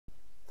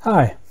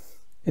Hi,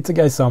 it's a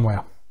guy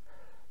somewhere.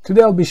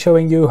 Today I'll be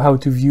showing you how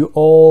to view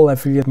all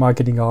affiliate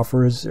marketing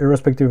offers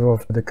irrespective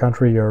of the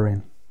country you're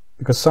in.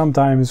 Because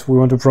sometimes we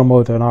want to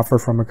promote an offer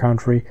from a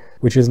country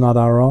which is not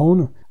our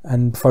own.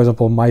 And for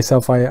example,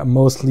 myself, I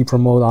mostly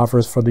promote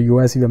offers for the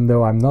US even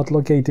though I'm not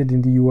located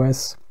in the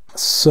US.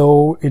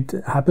 So it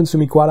happens to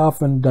me quite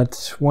often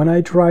that when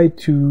I try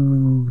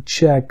to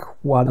check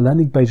what a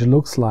landing page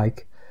looks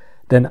like,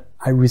 then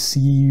I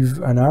receive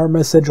an error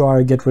message or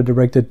I get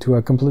redirected to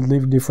a completely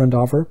different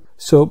offer.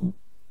 So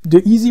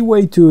the easy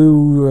way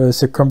to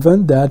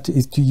circumvent that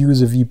is to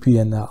use a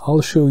VPN. Now,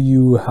 I'll show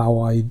you how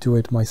I do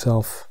it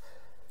myself.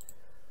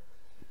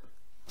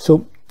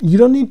 So you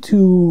don't need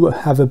to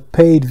have a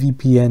paid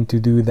VPN to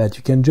do that.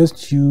 You can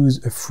just use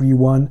a free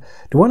one.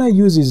 The one I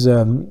use is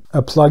a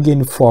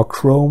plugin for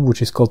Chrome,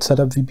 which is called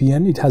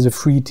SetupVPN. It has a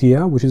free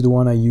tier, which is the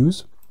one I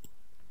use.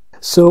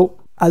 So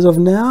as of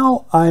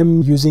now,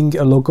 I'm using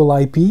a local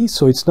IP,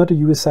 so it's not a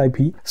US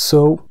IP.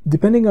 So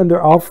depending on the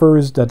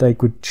offers that I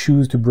could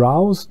choose to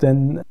browse,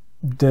 then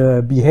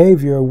the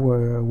behavior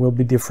will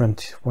be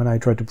different when I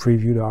try to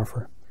preview the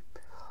offer.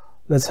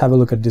 Let's have a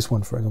look at this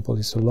one, for example.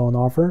 It's a loan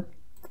offer.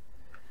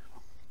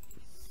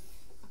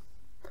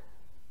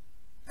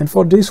 And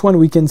for this one,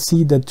 we can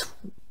see that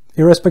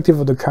irrespective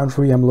of the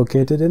country I'm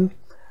located in,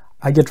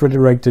 I get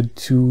redirected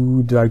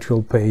to the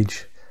actual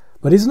page.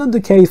 But it's not the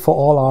case for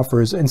all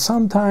offers, and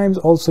sometimes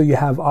also you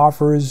have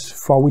offers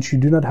for which you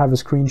do not have a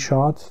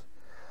screenshot.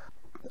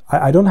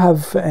 I don't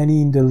have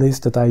any in the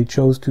list that I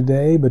chose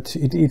today, but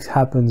it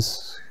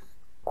happens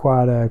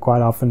quite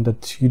often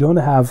that you don't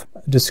have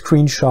the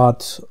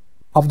screenshot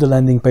of the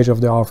landing page of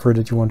the offer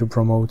that you want to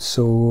promote.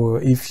 So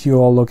if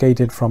you're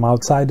located from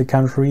outside the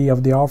country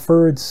of the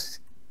offer,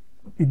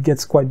 it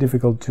gets quite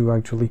difficult to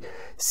actually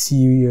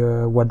see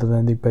what the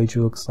landing page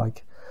looks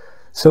like.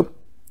 So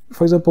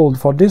for example,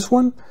 for this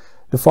one,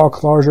 the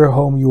foreclosure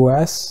home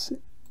US,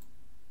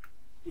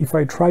 if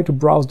I try to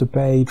browse the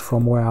page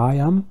from where I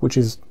am, which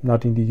is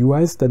not in the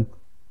US, then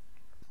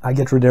I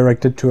get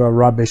redirected to a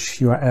rubbish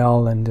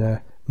URL and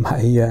my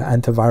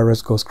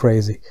antivirus goes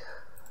crazy.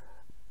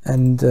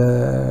 And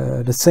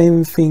the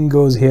same thing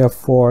goes here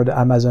for the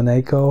Amazon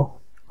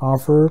Echo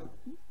offer.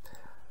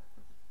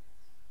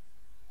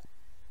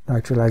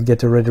 Actually, I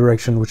get a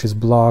redirection which is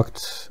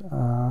blocked.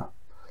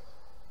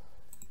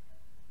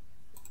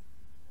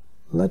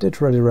 Let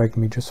it redirect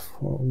me just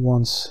for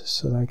once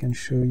so that I can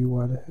show you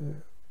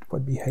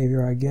what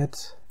behavior I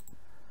get.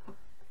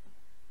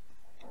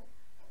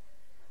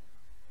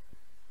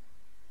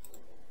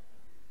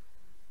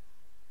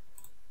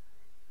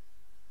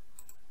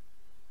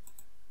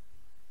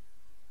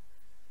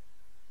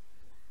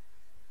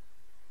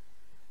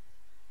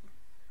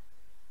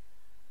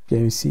 Yeah,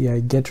 you see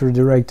I get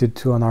redirected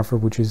to an offer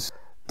which is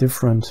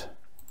different.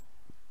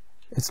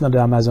 It's not the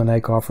Amazon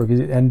Echo offer,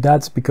 and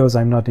that's because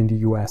I'm not in the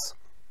US.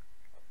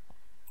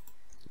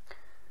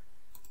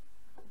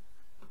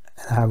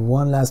 I have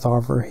one last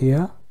offer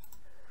here,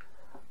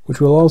 which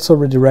will also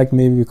redirect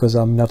me because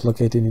I'm not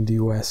located in the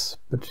US.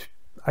 But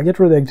I get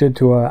redirected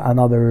to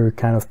another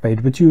kind of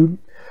page, but you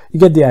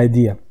get the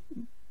idea.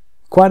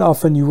 Quite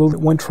often you will,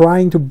 when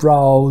trying to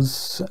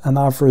browse an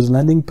offer's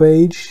landing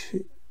page,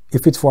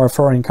 if it's for a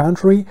foreign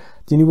country,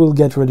 then you will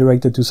get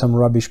redirected to some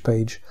rubbish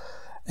page.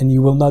 And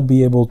you will not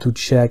be able to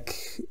check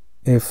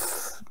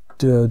if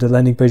the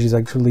landing page is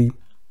actually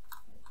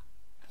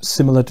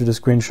similar to the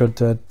screenshot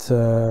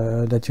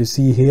that you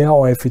see here,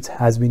 or if it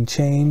has been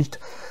changed.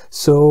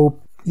 So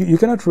you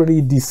cannot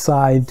really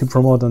decide to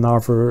promote an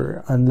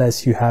offer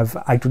unless you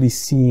have actually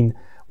seen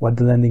what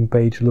the landing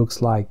page looks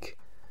like.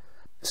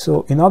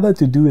 So in order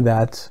to do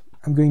that,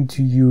 I'm going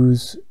to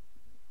use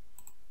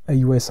a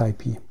US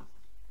IP.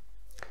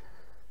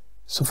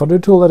 So for the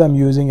tool that I'm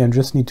using, I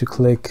just need to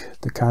click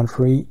the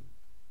country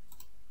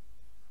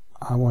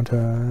I want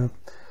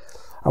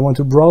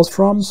to browse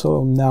from.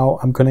 So now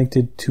I'm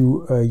connected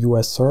to a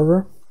US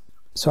server,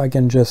 so I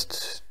can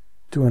just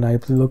do an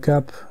IP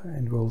lookup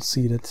and we'll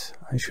see that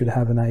I should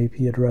have an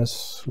IP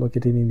address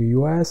located in the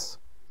US.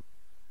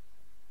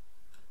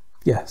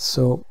 Yeah,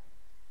 so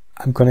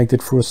I'm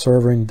connected through a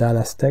server in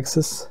Dallas,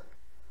 Texas.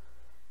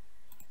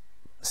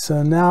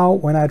 So now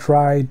when I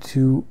try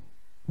to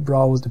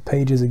browse the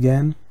pages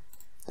again,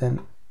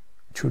 then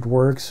it should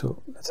work.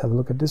 So let's have a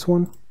look at this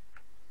one.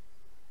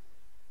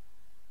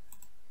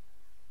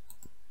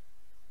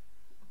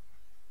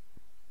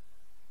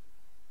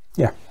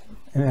 Yeah,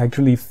 and it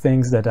actually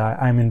thinks that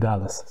I'm in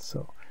Dallas,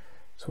 so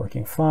it's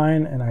working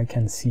fine and I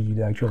can see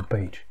the actual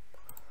page.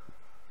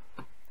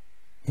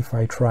 If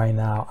I try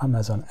now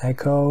Amazon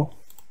Echo,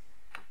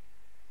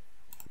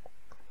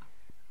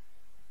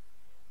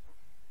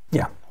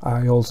 yeah,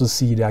 I also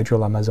see the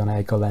actual Amazon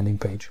Echo landing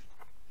page.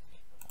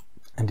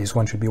 And this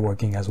one should be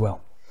working as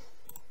well.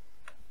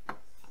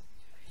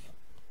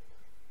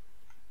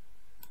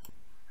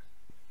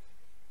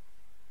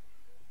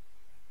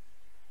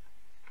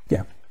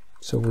 Yeah.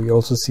 So we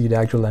also see the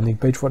actual landing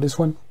page for this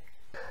one.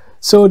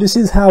 So this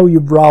is how you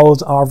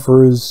browse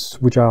offers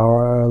which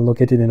are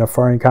located in a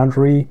foreign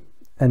country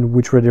and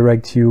which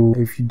redirect you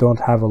if you don't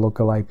have a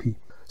local IP.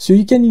 So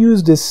you can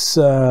use this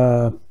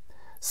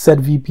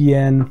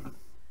SetupVPN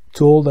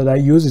tool that I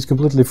use. It's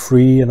completely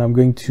free, and I'm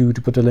going to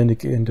put a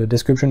link in the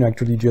description.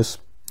 Actually, just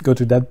go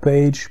to that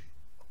page,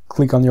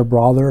 click on your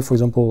browser. For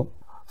example,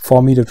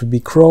 for me that would be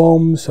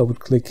Chrome, so I would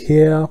click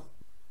here.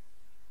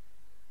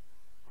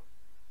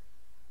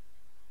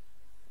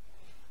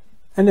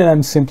 And then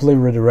I'm simply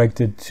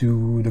redirected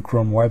to the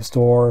Chrome Web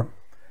Store,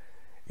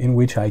 in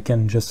which I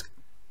can just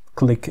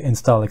click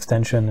install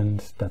extension,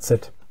 and that's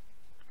it.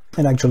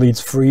 And actually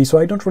it's free, so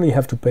I don't really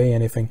have to pay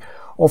anything.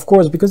 Of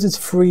course, because it's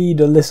free,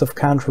 the list of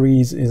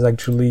countries is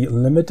actually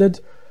limited,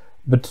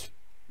 but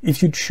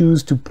if you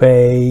choose to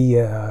pay,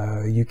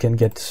 you can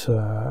get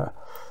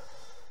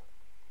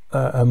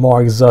a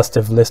more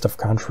exhaustive list of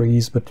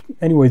countries. But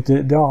anyway,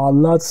 there are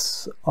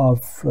lots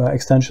of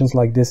extensions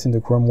like this in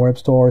the Chrome Web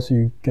Store, so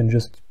you can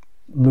just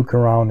look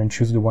around and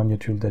choose the one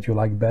that you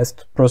like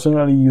best.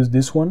 Personally, use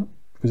this one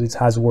because it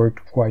has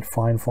worked quite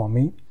fine for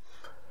me.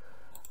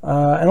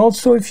 And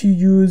also, if you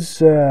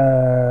use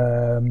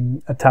a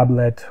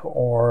tablet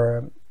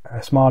or a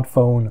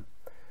smartphone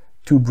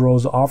to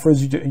browse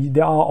offers,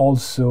 there are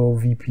also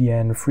free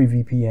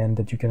VPN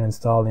that you can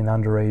install in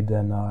Android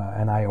and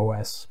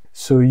iOS.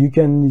 So you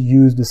can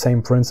use the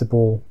same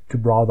principle to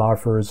browse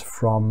offers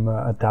from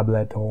a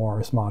tablet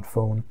or a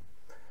smartphone.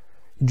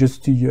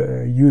 Just to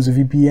use a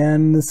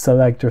VPN,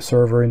 select a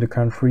server in the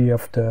country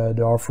of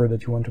the offer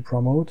that you want to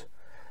promote,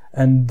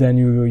 and then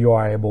you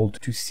are able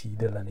to see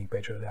the landing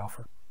page of the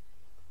offer.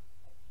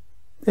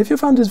 If you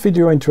found this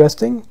video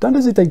interesting, don't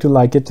hesitate to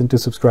like it and to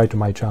subscribe to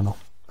my channel.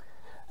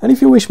 And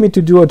if you wish me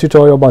to do a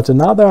tutorial about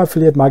another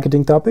affiliate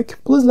marketing topic,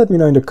 please let me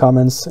know in the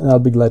comments and I'll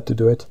be glad to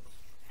do it.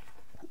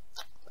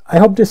 I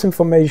hope this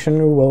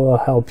information will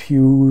help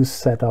you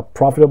set up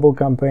profitable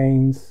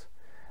campaigns,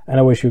 and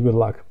I wish you good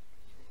luck.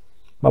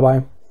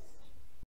 Bye-bye.